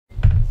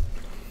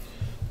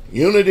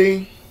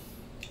Unity,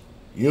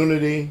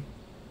 unity,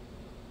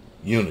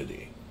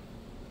 unity.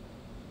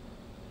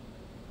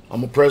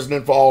 I'm a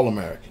president for all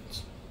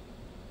Americans.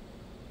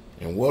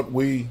 And what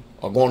we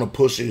are going to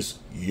push is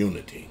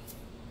unity.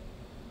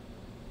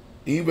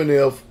 Even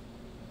if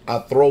I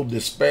throw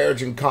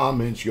disparaging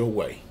comments your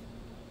way,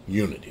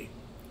 unity.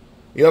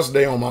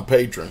 Yesterday on my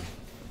Patreon,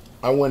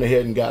 I went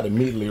ahead and got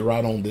immediately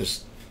right on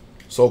this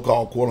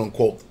so-called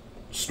quote-unquote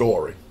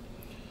story.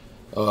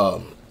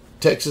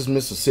 Texas,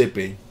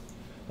 Mississippi,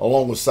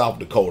 along with South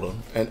Dakota,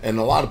 and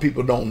a lot of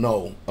people don't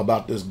know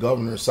about this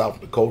governor of South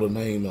Dakota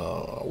named,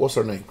 what's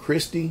her name,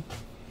 Christie?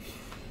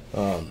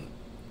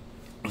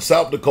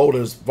 South Dakota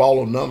has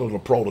followed none of the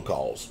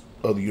protocols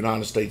of the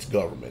United States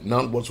government,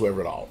 none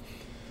whatsoever at all.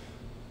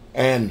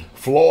 And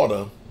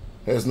Florida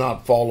has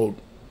not followed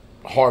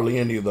hardly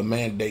any of the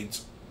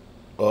mandates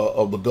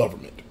of the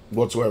government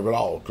whatsoever at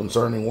all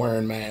concerning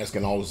wearing masks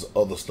and all this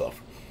other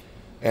stuff.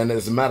 And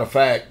as a matter of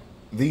fact,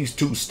 these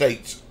two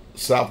states,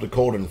 South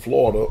Dakota and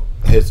Florida,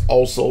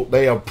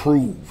 they have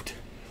proved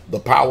the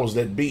powers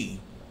that be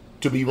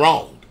to be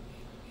wrong,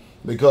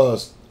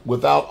 because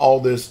without all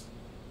this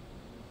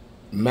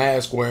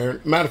mask wearing,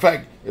 matter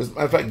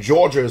of fact,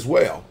 Georgia as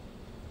well,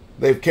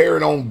 they've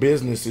carried on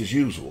business as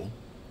usual,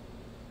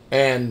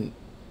 and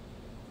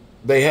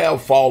they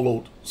have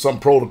followed some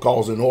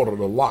protocols in order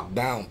to lock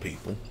down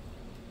people,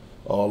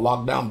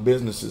 lock down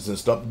businesses and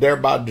stuff,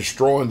 thereby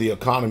destroying the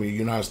economy of the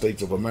United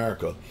States of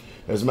America.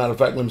 As a matter of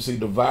fact, let me see,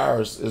 the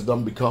virus has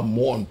done become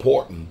more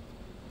important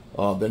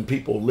than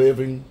people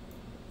living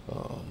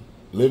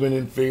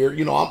in fear.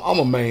 You know, I'm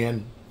a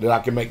man that I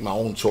can make my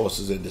own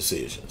choices and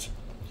decisions.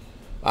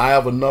 I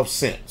have enough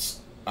sense.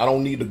 I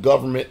don't need the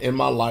government in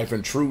my life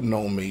intruding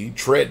on me,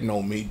 treading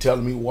on me,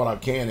 telling me what I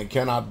can and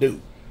cannot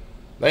do.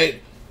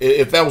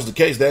 If that was the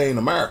case, that ain't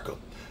America.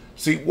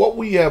 See, what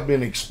we have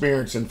been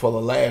experiencing for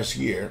the last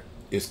year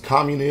is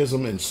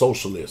communism and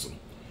socialism.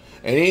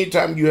 And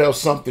anytime you have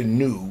something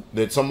new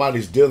that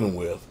somebody's dealing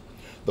with,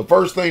 the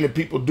first thing that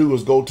people do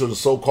is go to the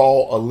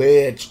so-called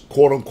alleged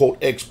quote-unquote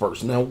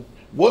experts. Now,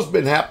 what's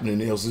been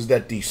happening is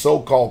that the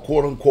so-called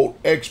quote-unquote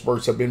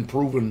experts have been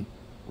proven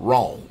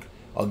wrong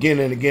again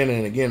and again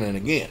and again and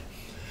again.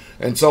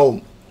 And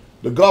so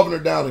the governor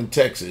down in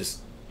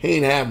Texas, he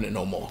ain't having it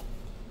no more.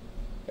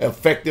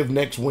 Effective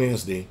next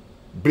Wednesday,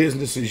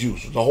 business as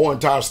usual. The whole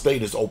entire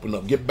state is open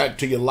up. Get back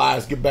to your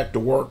lives, get back to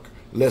work,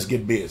 let's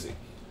get busy.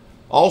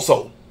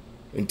 Also,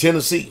 in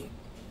Tennessee,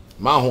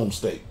 my home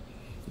state,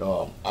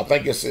 I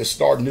think it's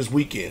starting this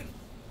weekend.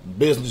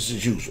 Business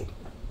as usual.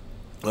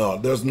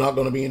 There's not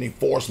going to be any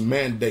forced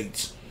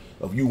mandates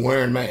of you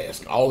wearing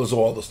masks, all this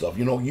other stuff.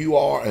 You know, you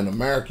are an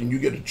American. You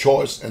get a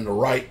choice and the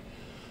right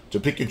to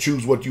pick and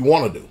choose what you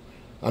want to do.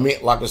 I mean,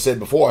 like I said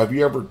before, have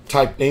you ever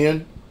typed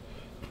in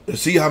to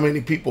see how many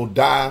people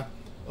die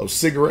of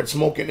cigarette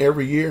smoking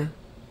every year?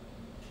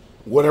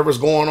 Whatever's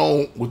going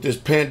on with this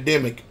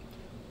pandemic,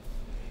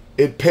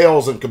 it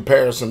pales in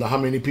comparison to how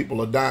many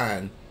people are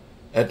dying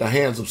at the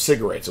hands of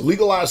cigarettes.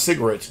 Legalized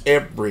cigarettes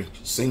every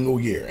single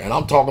year. And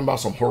I'm talking about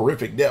some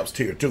horrific deaths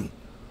here too.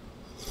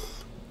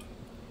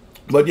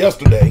 But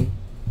yesterday,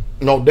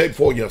 no, day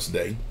before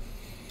yesterday,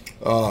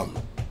 no,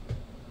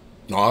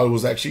 it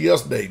was actually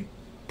yesterday,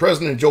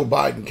 President Joe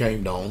Biden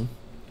came on.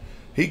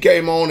 He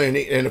came on and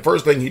the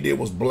first thing he did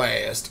was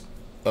blast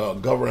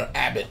Governor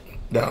Abbott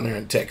down there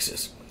in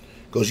Texas.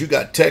 Because you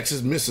got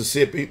Texas,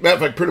 Mississippi, matter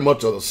of fact, pretty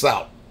much of the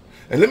South.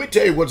 And let me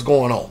tell you what's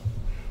going on.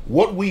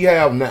 What we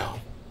have now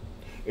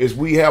is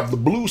we have the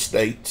blue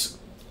states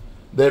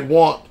that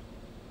want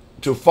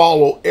to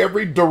follow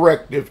every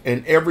directive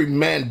and every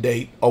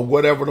mandate of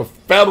whatever the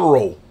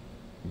federal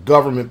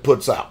government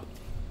puts out.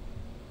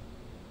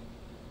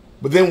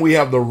 But then we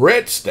have the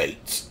red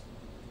states.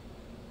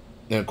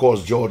 And of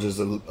course, Georgia's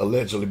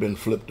allegedly been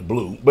flipped to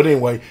blue. But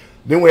anyway,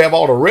 then we have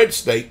all the red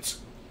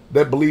states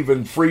that believe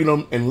in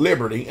freedom and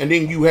liberty. And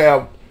then you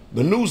have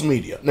the news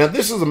media. Now,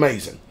 this is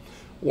amazing.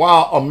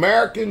 While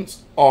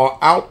Americans are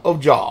out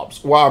of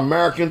jobs, while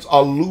Americans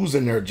are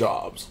losing their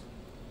jobs,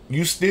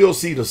 you still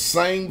see the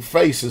same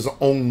faces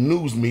on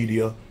news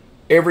media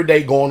every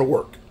day going to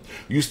work.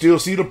 You still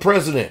see the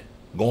president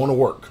going to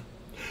work.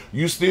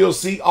 You still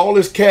see all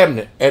his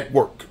cabinet at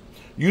work.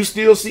 You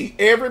still see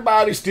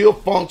everybody still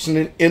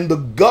functioning in the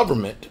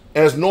government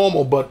as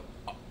normal, but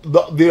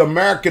the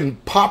American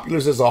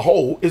populace as a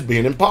whole is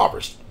being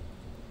impoverished.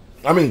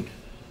 I mean,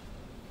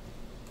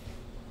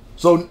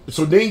 so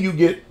then you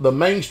get the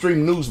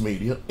mainstream news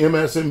media,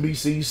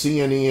 MSNBC,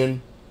 CNN,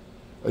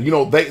 you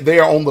know, they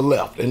are on the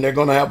left, and they're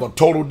going to have a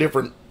total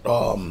different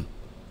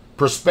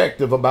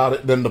perspective about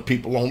it than the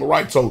people on the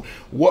right. So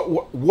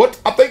what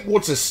I think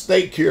what's at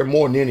stake here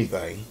more than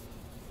anything,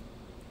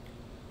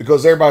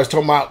 because everybody's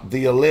talking about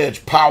the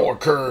alleged power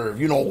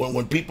curve, you know,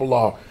 when people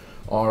are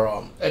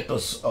at the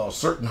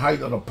certain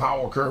height of the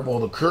power curve or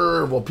the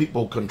curve or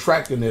people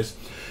contracting this,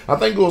 I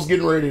think it was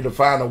getting ready to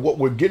find out. What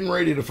we're getting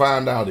ready to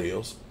find out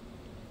is,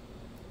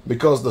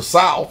 because the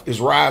South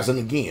is rising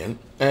again,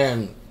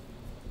 and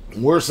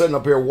we're sitting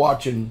up here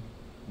watching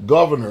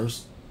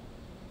governors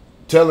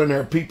telling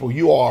their people,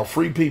 you are a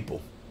free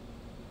people.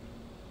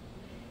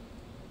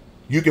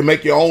 You can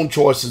make your own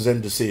choices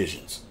and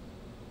decisions.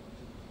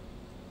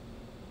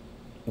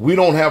 We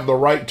don't have the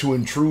right to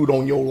intrude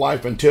on your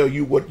life and tell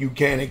you what you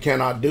can and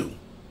cannot do.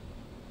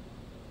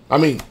 I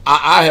mean,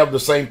 I have the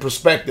same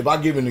perspective.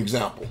 I'll give you an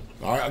example.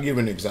 All right, I'll give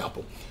you an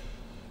example.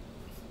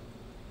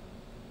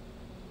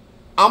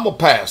 I'm a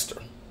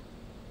pastor.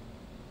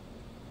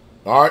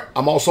 All right,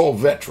 I'm also a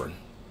veteran.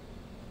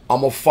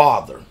 I'm a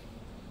father.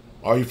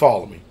 Are you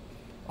following me?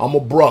 I'm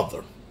a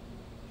brother.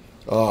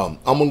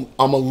 I'm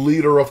a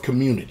leader of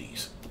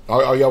communities.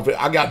 I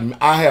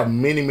have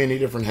many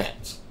different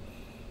hats.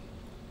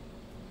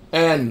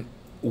 And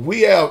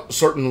we have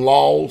certain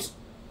laws,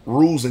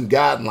 rules, and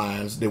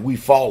guidelines that we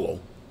follow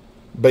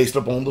based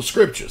upon the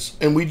scriptures.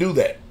 And we do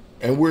that.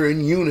 And we're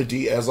in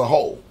unity as a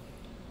whole.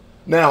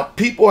 Now,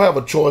 people have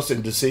a choice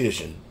and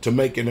decision to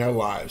make in their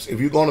lives. If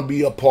you're going to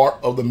be a part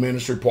of the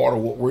ministry, part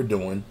of what we're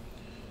doing,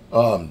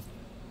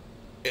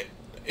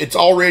 it's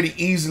already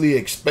easily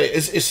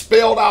it's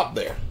spelled out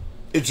there.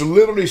 It's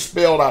literally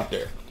spelled out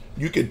there.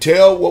 You can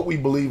tell what we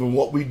believe and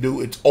what we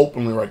do. It's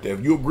openly right there.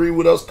 If you agree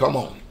with us, come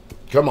on.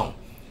 Come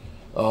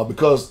on.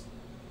 Because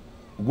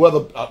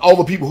whether all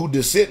the people who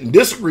dissent and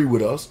disagree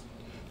with us,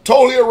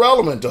 totally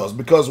irrelevant to us.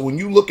 Because when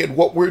you look at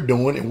what we're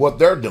doing and what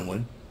they're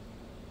doing,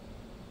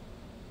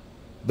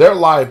 their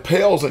life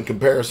pales in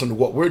comparison to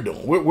what we're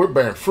doing. We're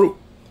bearing fruit.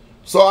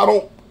 So I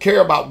don't care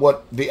about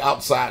what the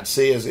outside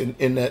says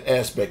in that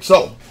aspect.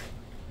 So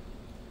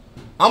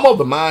I'm of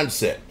the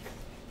mindset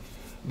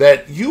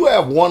that you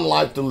have one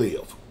life to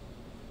live.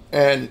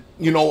 And,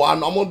 you know,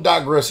 I'm going to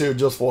digress here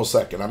just for a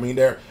second. I mean,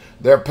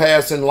 they're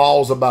passing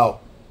laws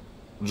about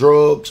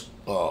drugs,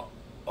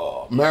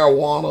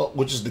 marijuana,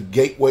 which is the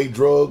gateway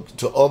drug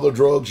to other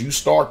drugs. You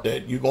start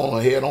that, you're going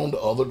to head on to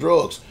other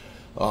drugs.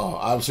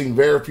 I've seen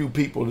very few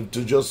people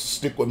to just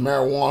stick with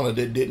marijuana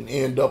that didn't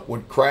end up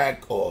with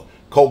crack or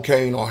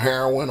cocaine or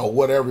heroin or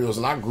whatever it was.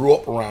 And I grew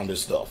up around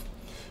this stuff.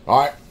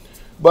 All right.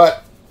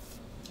 But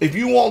if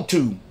you want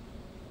to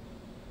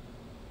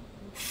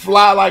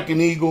fly like an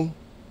eagle,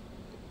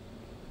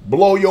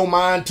 blow your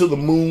mind to the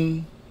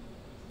moon,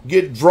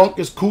 get drunk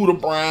as Cooter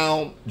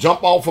Brown,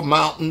 jump off a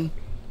mountain,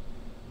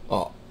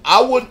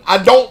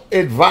 I don't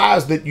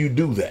advise that you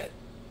do that.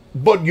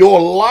 But your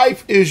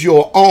life is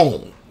your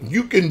own.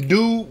 You can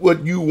do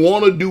what you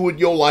want to do with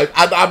your life.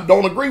 I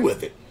don't agree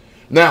with it.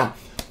 Now,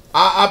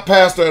 I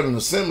pastor at an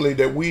assembly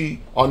that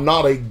we are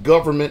not a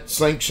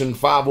government-sanctioned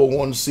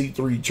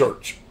 501c3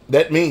 church.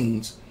 That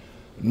means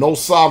no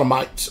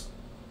sodomites,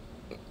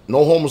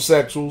 no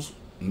homosexuals,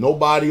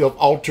 nobody of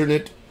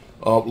alternate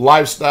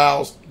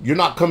lifestyles. You're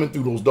not coming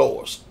through those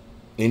doors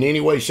in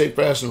any way, shape,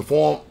 fashion, or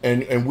form.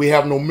 And we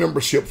have no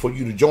membership for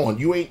you to join.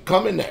 You ain't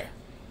coming there.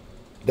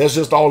 That's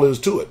just all there is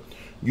to it.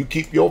 You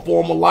keep your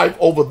former life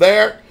over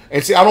there.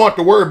 And see, I don't have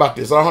to worry about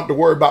this. I don't have to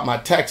worry about my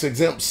tax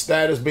exempt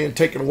status being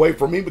taken away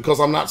from me because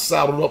I'm not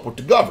saddled up with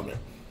the government.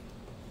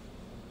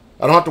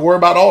 I don't have to worry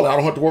about all that. I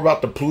don't have to worry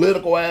about the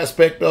political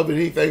aspect of it,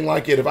 anything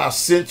like it. If I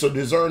sense or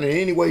discern in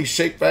any way,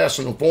 shape,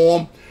 fashion, or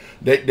form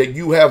that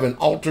you have an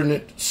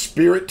alternate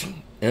spirit,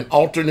 an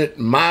alternate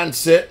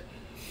mindset,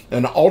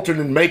 and an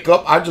alternate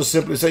makeup, I just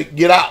simply say,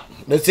 get out.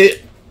 That's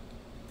it.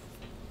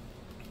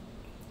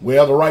 We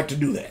have the right to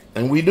do that,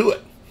 and we do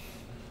it.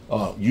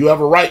 You have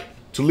a right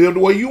to live the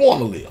way you want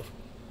to live.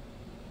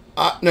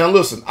 Now,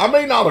 listen, I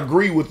may not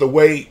agree with the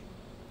way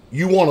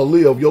you want to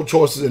live, your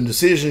choices and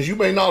decisions. You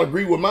may not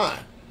agree with mine.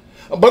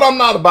 But I'm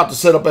not about to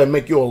set up and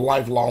make you a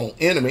lifelong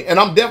enemy. And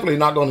I'm definitely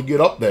not going to get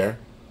up there,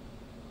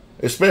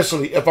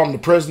 especially if I'm the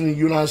president of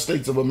the United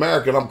States of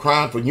America and I'm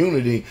crying for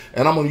unity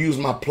and I'm going to use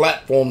my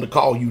platform to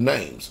call you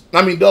names.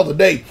 I mean, the other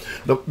day,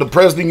 the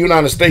president of the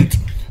United States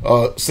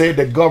said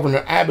that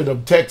Governor Abbott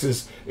of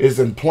Texas is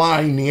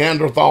implying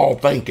Neanderthal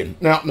thinking.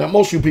 Now,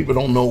 most of you people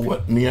don't know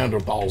what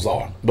Neanderthals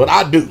are, but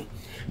I do.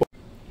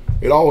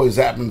 It always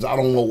happens. I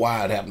don't know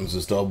why it happens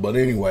and stuff, but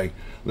anyway,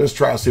 let's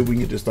try to see if we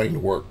can get this thing to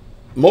work.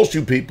 Most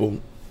of you people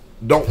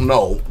don't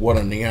know what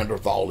a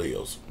Neanderthal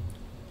is.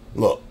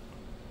 Look,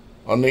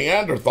 a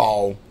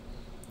Neanderthal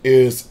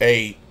is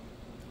a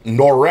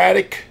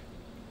Nordic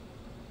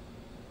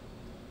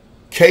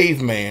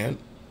caveman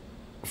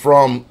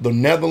from the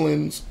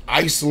Netherlands,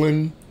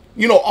 Iceland,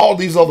 you know, all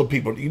these other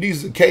people.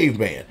 These are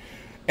cavemen.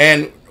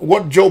 And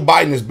what Joe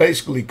Biden is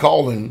basically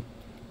calling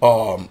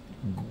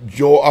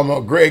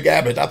Greg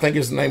Abbott, I think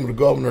is the name of the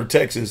governor of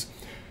Texas,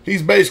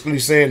 he's basically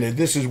saying that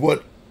this is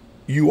what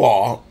you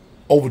are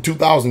over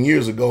 2,000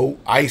 years ago,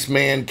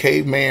 Iceman,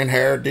 caveman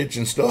heritage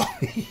and stuff.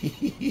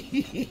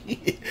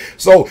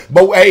 So,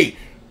 but hey,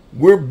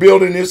 we're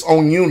building this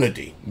on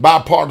unity,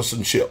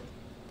 bipartisanship.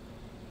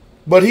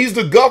 But he's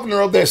the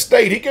governor of that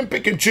state. He can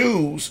pick and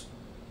choose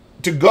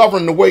to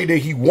govern the way that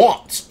he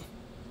wants.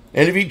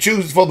 And if he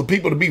chooses for the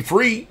people to be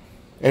free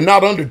and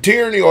not under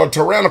tyranny or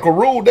tyrannical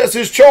rule, that's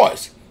his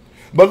choice.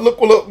 But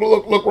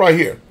look right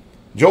here.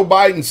 Joe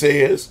Biden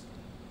says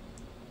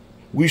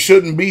we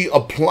shouldn't be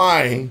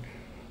applying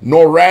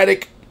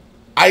Nordic,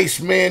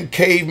 Iceman,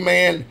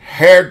 caveman,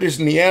 heritage,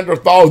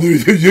 Neanderthal.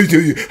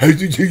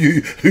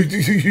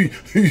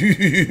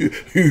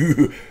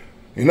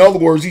 In other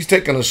words, he's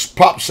taking a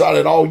pop shot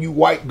at all you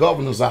white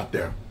governors out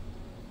there.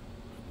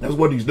 That's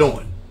what he's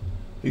doing.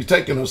 He's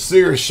taking a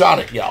serious shot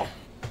at y'all.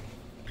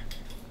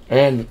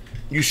 And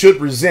you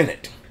should resent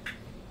it.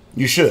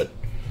 You should.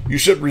 You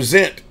should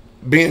resent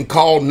being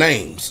called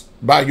names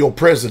by your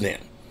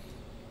president.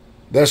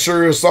 That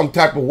sure is some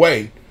type of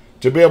way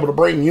to be able to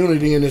bring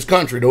unity in this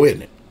country, though,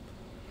 isn't it?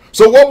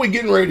 So what we're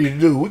getting ready to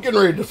do, we're getting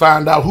ready to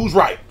find out who's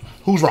right,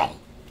 who's wrong.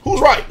 Who's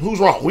right, who's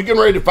wrong. We're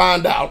getting ready to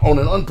find out on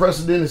an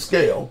unprecedented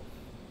scale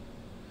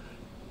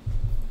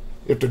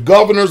if the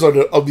governors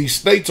of these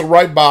states are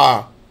right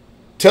by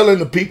telling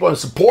the people and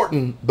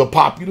supporting the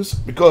populace,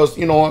 because,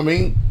 you know what I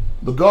mean,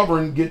 the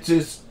government gets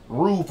its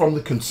rule from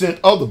the consent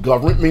of the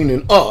government,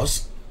 meaning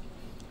us.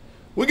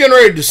 We're getting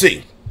ready to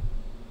see.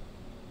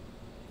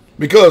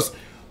 Because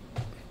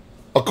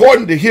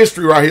according to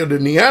history right here, the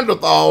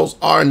Neanderthals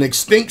are an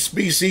extinct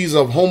species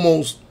of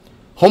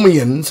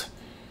hominins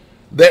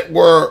that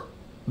were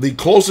the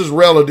closest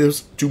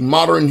relatives to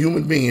modern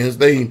human beings.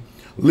 They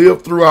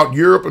lived throughout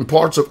Europe and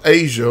parts of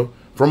Asia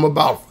from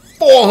about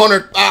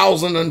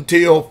 400,000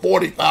 until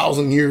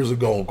 40,000 years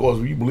ago. Of course,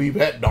 you believe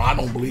that? No, I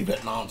don't believe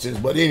that nonsense.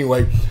 But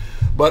anyway,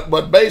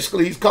 but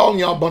basically, he's calling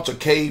y'all a bunch of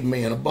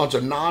cavemen, a bunch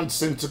of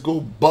nonsensical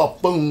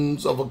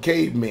buffoons of a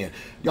caveman.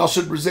 Y'all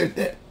should resent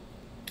that.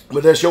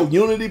 But that's your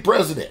unity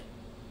president.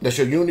 That's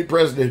your unity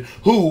president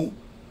who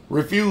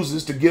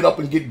refuses to get up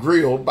and get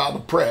grilled by the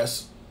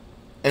press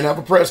and have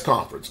a press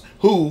conference.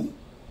 Who,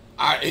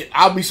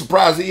 I'll be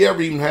surprised he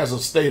ever even has a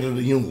State of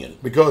the Union,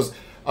 because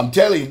I'm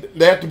telling you,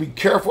 they have to be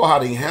careful how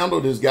they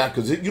handle this guy,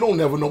 because you don't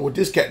never know what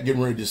this cat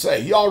getting ready to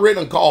say. He already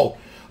done called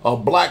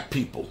black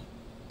people,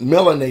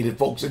 melanated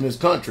folks in this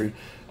country,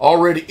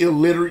 already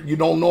illiterate. You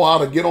don't know how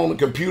to get on the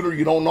computer.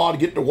 You don't know how to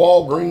get to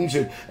Walgreens.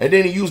 And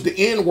then he used the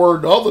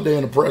N-word the other day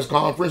in the press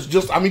conference.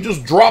 Just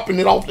dropping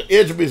it off the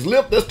edge of his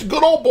lip. That's the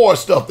good old boy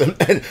stuff.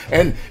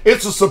 And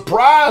it's a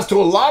surprise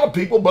to a lot of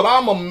people, but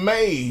I'm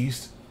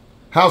amazed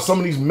how some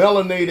of these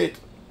melanated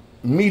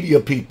media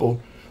people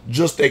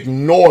just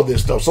ignore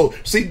this stuff. So,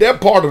 see, they're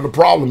part of the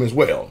problem as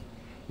well.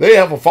 They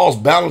have a false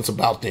balance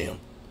about them.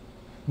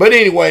 But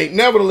anyway,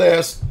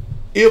 nevertheless,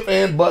 if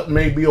and but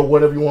maybe, or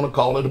whatever you want to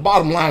call it, the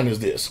bottom line is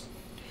this,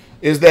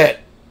 is that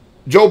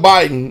Joe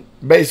Biden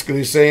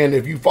basically saying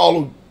if you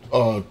follow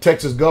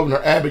Texas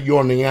Governor Abbott,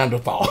 you're a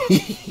Neanderthal.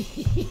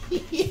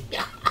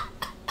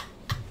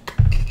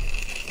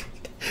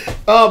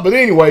 But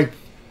anyway,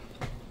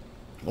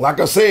 like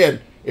I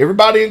said,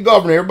 everybody in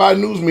government, everybody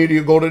in news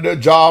media go to their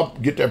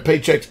job, get their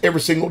paychecks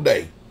every single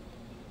day.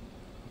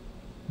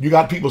 You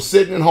got people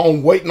sitting at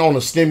home waiting on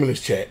a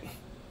stimulus check,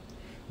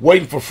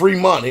 waiting for free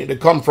money to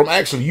come from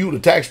actually you, the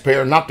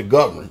taxpayer, not the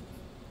government.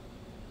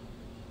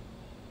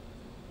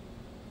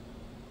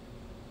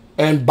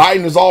 And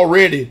Biden has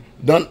already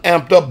done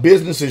amped up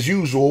business as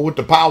usual with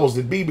the powers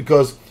that be,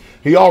 because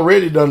he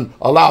already done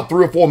allowed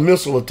 3 or 4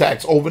 missile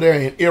attacks over there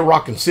in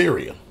Iraq and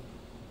Syria.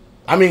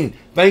 I mean,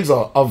 things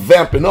are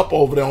vamping up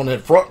over there on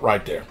that front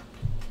right there.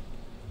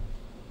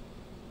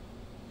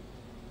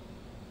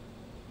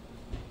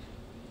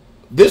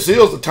 This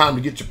is the time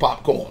to get your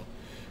popcorn,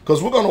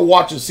 because we're going to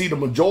watch and see the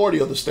majority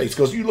of the states.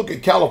 Because you look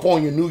at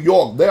California, New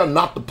York, they're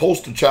not the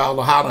poster child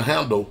of how to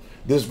handle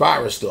this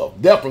virus stuff.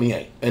 Definitely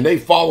ain't. And they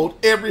followed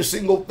every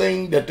single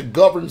thing that the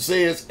government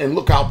says, and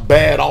look how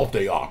bad off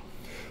they are.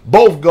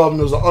 Both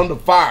governors are under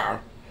fire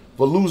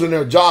for losing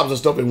their jobs and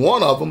stuff. And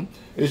one of them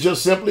is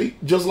just simply,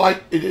 just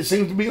like it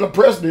seems to be in a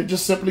president,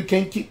 just simply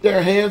can't keep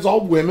their hands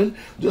off women,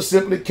 just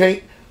simply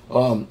can't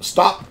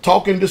stop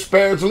talking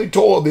disparagingly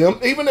toward them.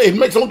 Even it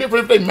makes no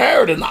difference if they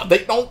married or not.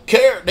 They don't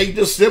care. They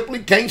just simply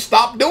can't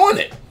stop doing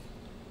it.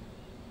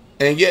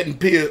 And yet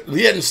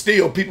and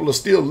still, people are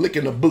still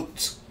licking the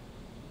boots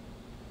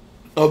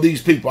of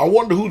these people. I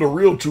wonder who the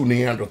real true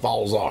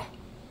Neanderthals are.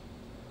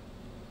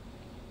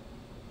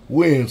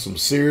 We're in some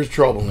serious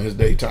trouble in this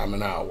daytime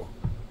and hour.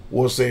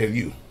 What say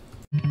you?